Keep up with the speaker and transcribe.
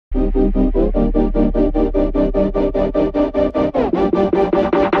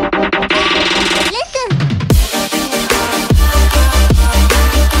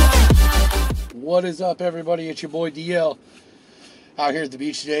is up, everybody? It's your boy DL out here at the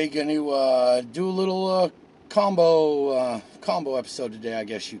beach today. Gonna do a little combo episode today, I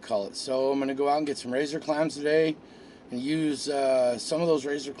guess you call it. So I'm gonna go out and get some razor clams today and use some of those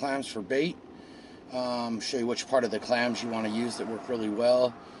razor clams for bait. Show you which part of the clams you want to use that work really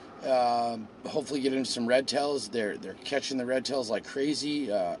well. Hopefully get into some red tails. They're catching the red tails like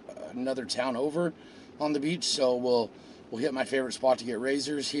crazy. Another town over on the beach, so we'll hit my favorite spot to get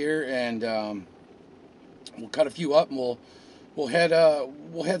razors here, and we'll cut a few up, and we'll head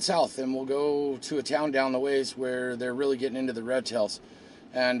south, and we'll go to a town down the ways where they're really getting into the red tails,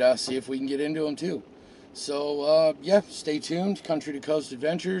 and see if we can get into them too. So yeah, stay tuned. Country to Coast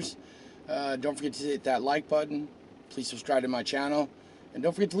Adventures. Don't forget to hit that like button. Please subscribe to my channel, and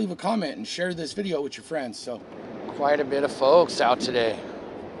don't forget to leave a comment and share this video with your friends. So quite a bit of folks out today.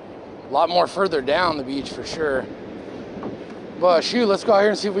 A lot more further down the beach for sure. But shoot, let's go out here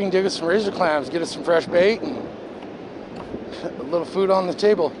and see if we can dig us some razor clams, get us some fresh bait, and a little food on the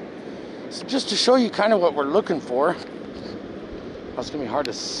table. So just to show you kind of what we're looking for. It's gonna be hard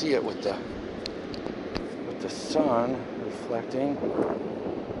to see it with the sun reflecting.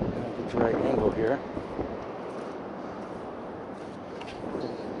 Get the right angle here.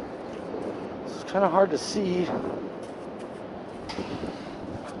 It's kind of hard to see.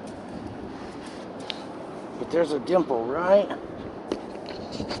 But there's a dimple right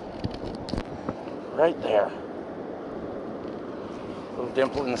there. Little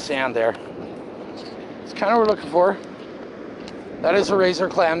dimple in the sand there. It's kind of what we're looking for. That is a razor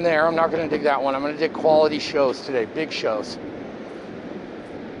clam there. I'm not going to dig that one. I'm going to dig quality shows today. Big shows.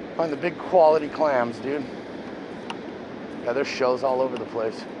 Find the big quality clams, dude. Yeah, there's shows all over the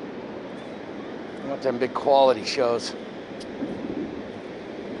place. I want them big quality shows.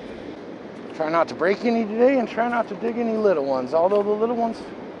 Try not to break any today, and try not to dig any little ones, although the little ones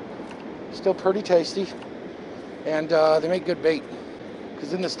still pretty tasty, and they make good bait.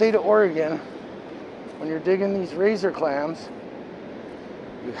 Because in the state of Oregon, when you're digging these razor clams,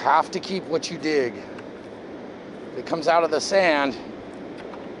 you have to keep what you dig. If it comes out of the sand,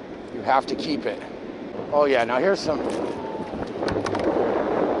 you have to keep it. Oh yeah, now here's some.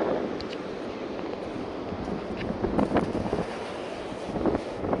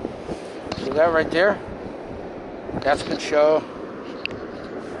 See that right there? That's good show.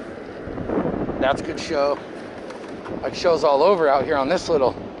 That's good show. Like shows all over out here on this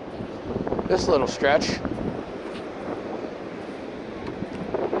little stretch.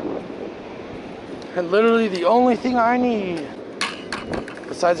 And literally the only thing I need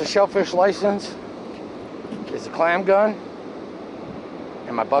besides a shellfish license is a clam gun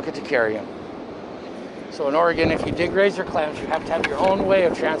and my bucket to carry them. So in Oregon, if you dig razor clams, you have to have your own way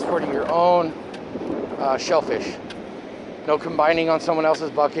of transporting your own shellfish. No combining on someone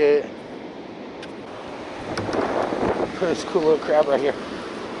else's bucket. Look at this cool little crab right here.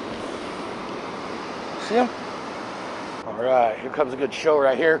 See him? All right, here comes a good show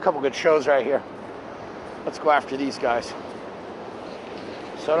right here. A couple good shows right here. Let's go after these guys.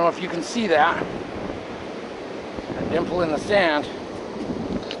 So I don't know if you can see that. A dimple in the sand.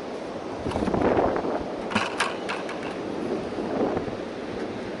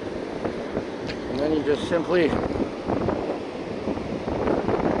 And then you just simply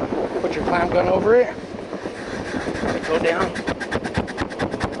put your clam gun over it. Go down.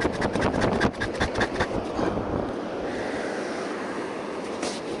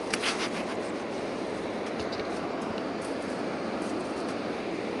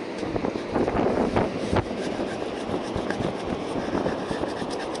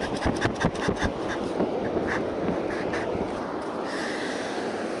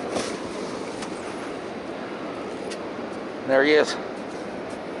 There he is.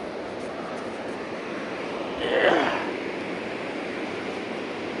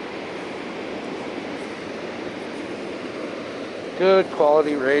 Good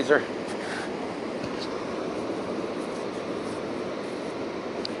quality razor.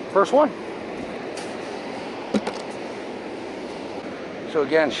 First one. So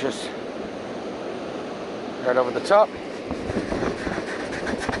again, it's just right over the top.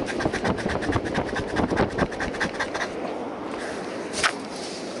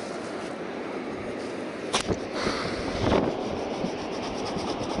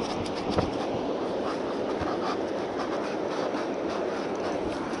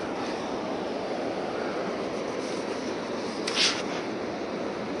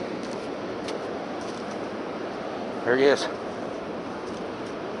 There he is.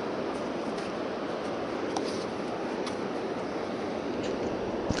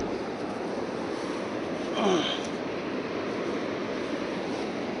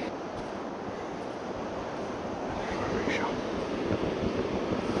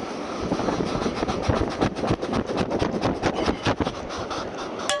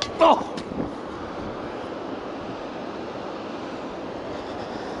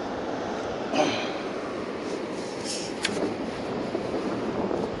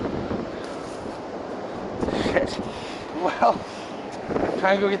 Shit. Well,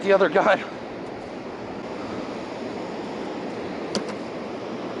 trying to go get the other gun.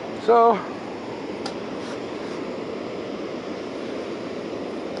 So,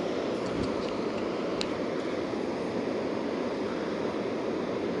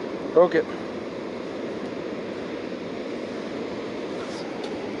 broke it.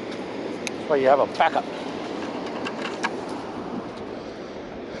 That's why you have a backup.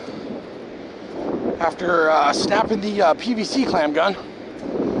 After snapping the PVC clam gun,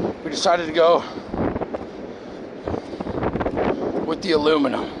 we decided to go with the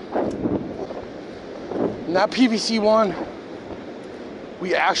aluminum. And that PVC one,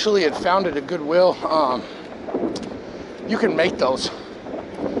 we actually had found it at Goodwill. You can make those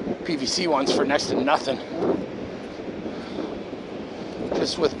PVC ones for next to nothing.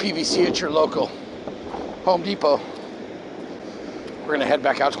 Just with PVC at your local Home Depot. We're gonna head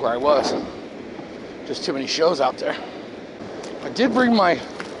back out to where I was. Just too many shows out there. I did bring my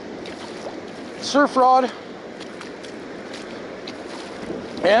surf rod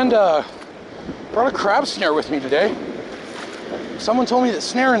and brought a crab snare with me today. Someone told me that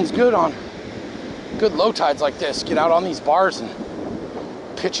snaring's good on good low tides like this. Get out on these bars and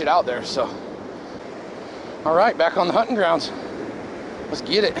pitch it out there. So, all right, back on the hunting grounds. Let's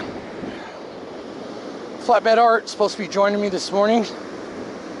get it. Flatbed Art supposed to be joining me this morning.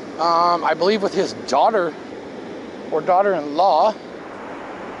 I believe with his daughter or daughter-in-law.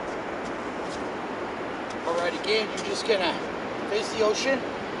 All right, again, you're just gonna face the ocean.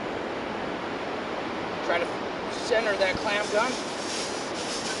 Try to center that clam gun.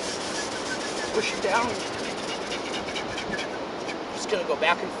 Push it down. Just gonna go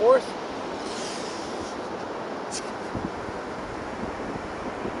back and forth.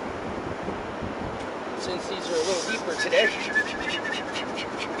 Since these are a little deeper today.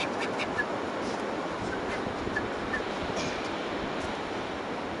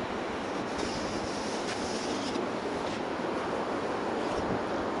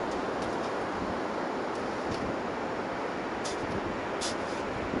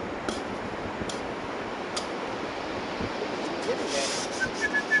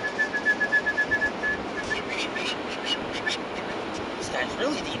 This guy's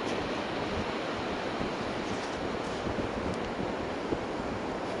really deep.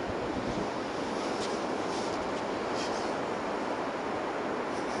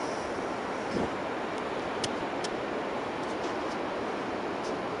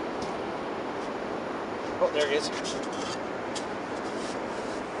 Oh, there he is.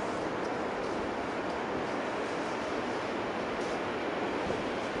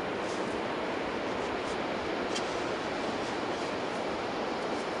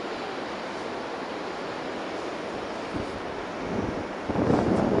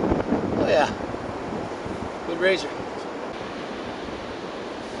 Oh yeah, good razor.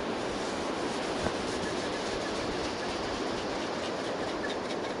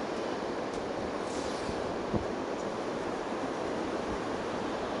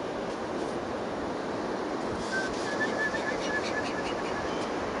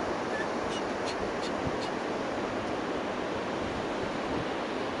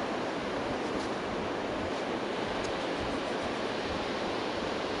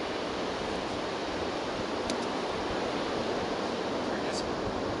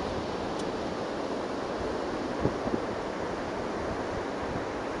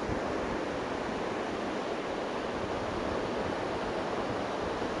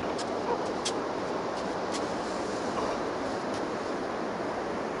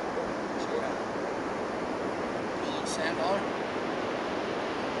 Sand dollar.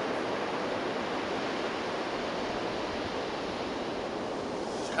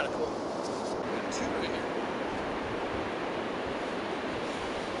 It's kind of cool. We got two right here.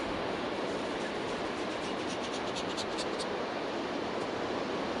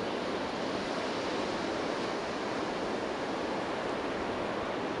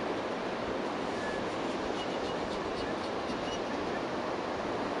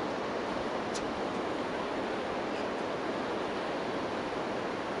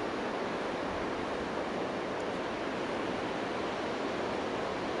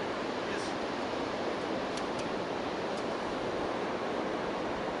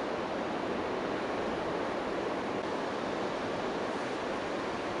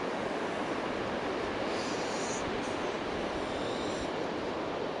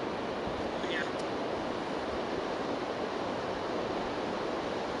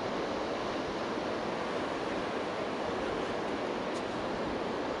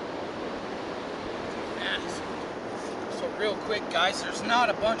 real quick, guys. There's not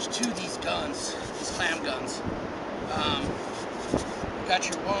a bunch to these guns, these clam guns. You got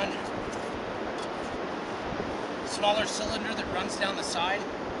your one smaller cylinder that runs down the side.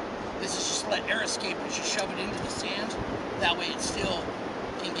 This is just to let air escape as you shove it into the sand. That way it still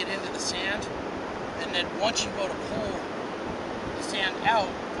can get into the sand. And then once you go to pull the sand out,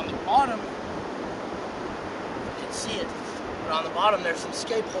 on the bottom, you can see it, but on the bottom there's some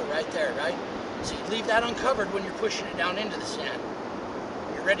escape hole right there, right? So you leave that uncovered when you're pushing it down into the sand.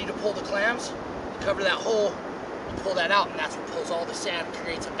 When you're ready to pull the clams, you cover that hole, you pull that out, and that's what pulls all the sand,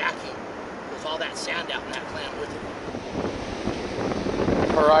 creates a vacuum. Pulls all that sand out and that clam with it.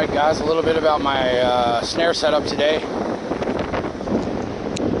 Alright guys, a little bit about my snare setup today.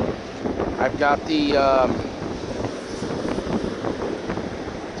 I've got the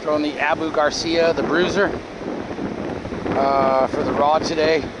throwing the Abu Garcia, the bruiser, for the rod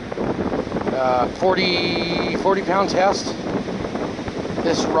today. 40 pound test.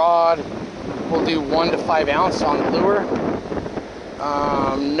 This rod will do 1 to 5 ounce on the lure.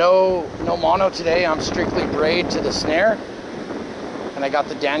 No mono today. I'm strictly braid to the snare, and I got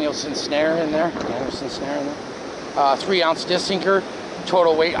the Danielson snare in there. 3 ounce disc sinker.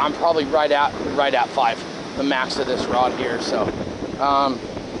 Total weight, I'm probably right at 5, the max of this rod here. So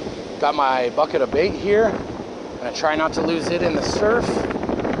got my bucket of bait here, and I try not to lose it in the surf,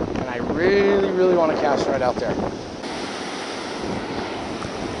 and I really want to cast right out there.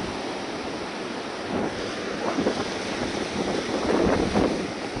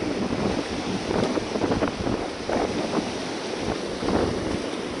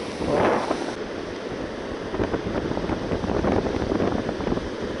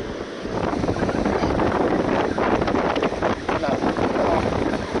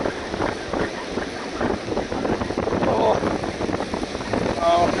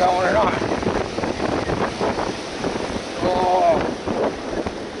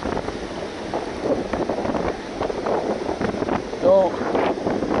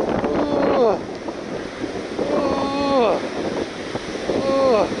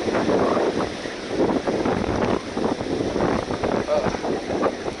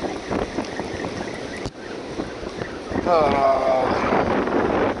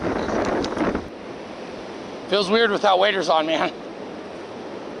 Feels weird without waders on, man.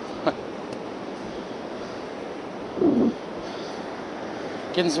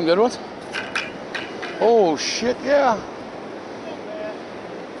 Getting some good ones? Oh shit, yeah.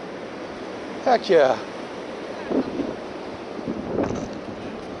 Heck yeah.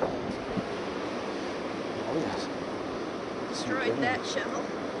 Oh yes. Destroyed that shell.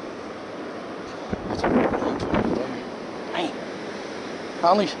 Dang. I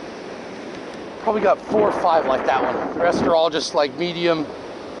only probably got 4 or 5 like that one. The rest are all just like medium.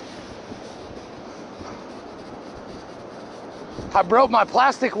 I broke my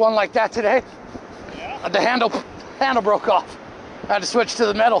plastic one like that today. Yeah. The handle broke off. I had to switch to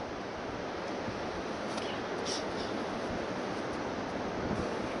the metal.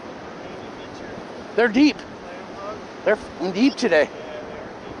 They're deep. They're deep today.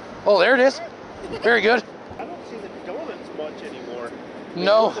 Oh, there it is. Very good. I don't see the donuts much anymore.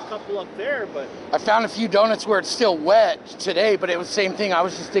 No. There's a couple up there, but I found a few donuts where it's still wet today, but it was the same thing. I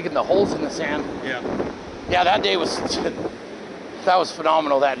was just digging the holes in the sand. yeah. Yeah, that day was that was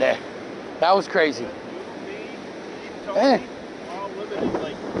phenomenal that day. That was crazy.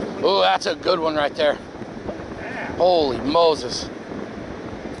 Oh, that's a good one right there. Holy Moses.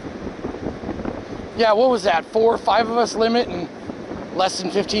 Yeah, what was that? 4 or 5 of us limit in less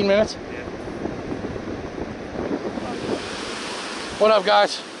than 15 minutes? Yeah. What up,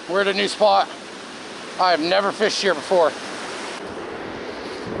 guys? We're at a new spot. I have never fished here before.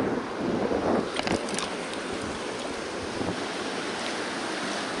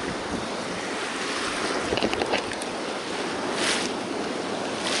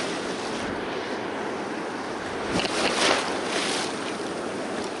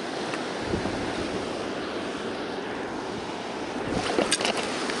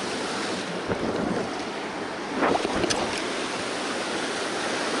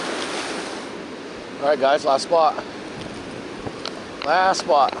 All right, guys, last spot. Last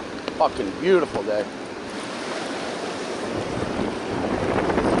spot. Fucking beautiful day.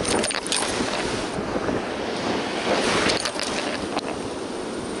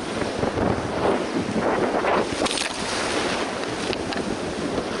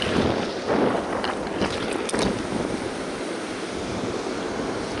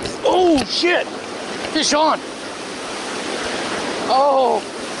 Oh, shit. Fish on. Oh.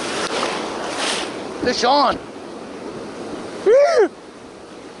 Fish on. Woo!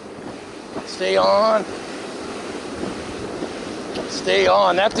 Stay on. Stay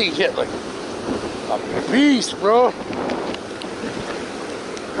on. That thing hit like a beast, bro.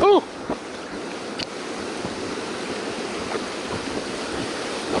 Ooh.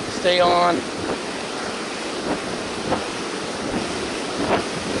 Stay on.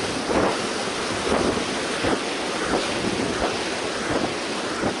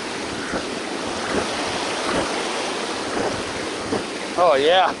 Oh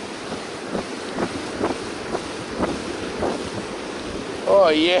yeah. Oh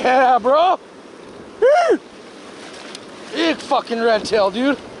yeah, bro. Woo! Big fucking red tail,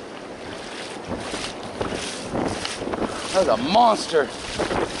 dude. That's a monster.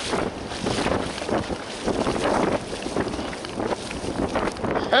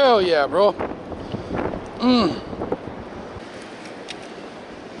 Hell yeah, bro.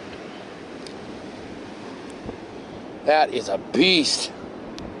 That is a beast.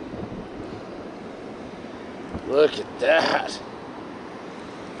 Look at that.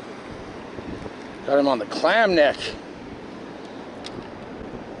 Got him on the clam neck.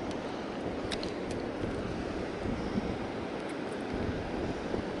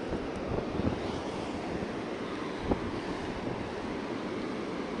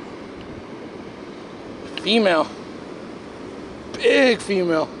 Female. Big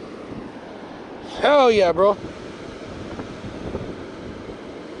female. Hell yeah, bro.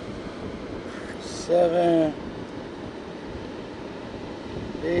 7,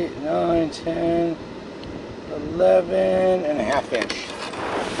 8, 9, 10, 11 and a half inch.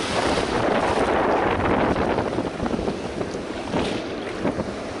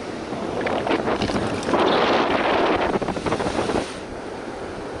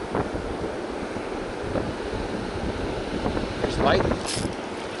 There's light.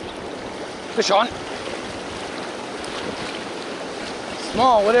 Fish on.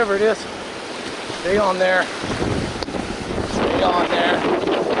 Small, whatever it is. Stay on there. Stay on there.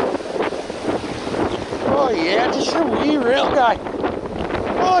 Oh yeah, just your wee rail guy.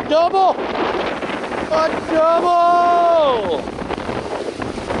 Oh, double! A double!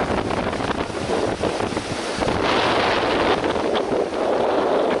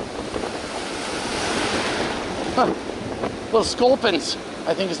 Huh. Little sculpins,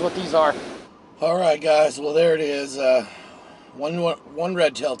 I think is what these are. All right, guys. Well, there it is. One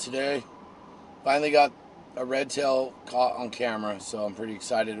red tail today. Finally got a red tail caught on camera, so I'm pretty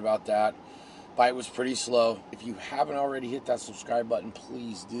excited about that. Bite was pretty slow. If you haven't already hit that subscribe button,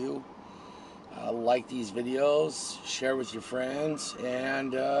 please do. Like these videos, share with your friends,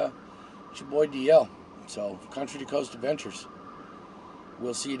 and it's your boy DL. So, Country to Coast Adventures.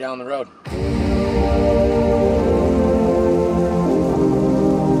 We'll see you down the road.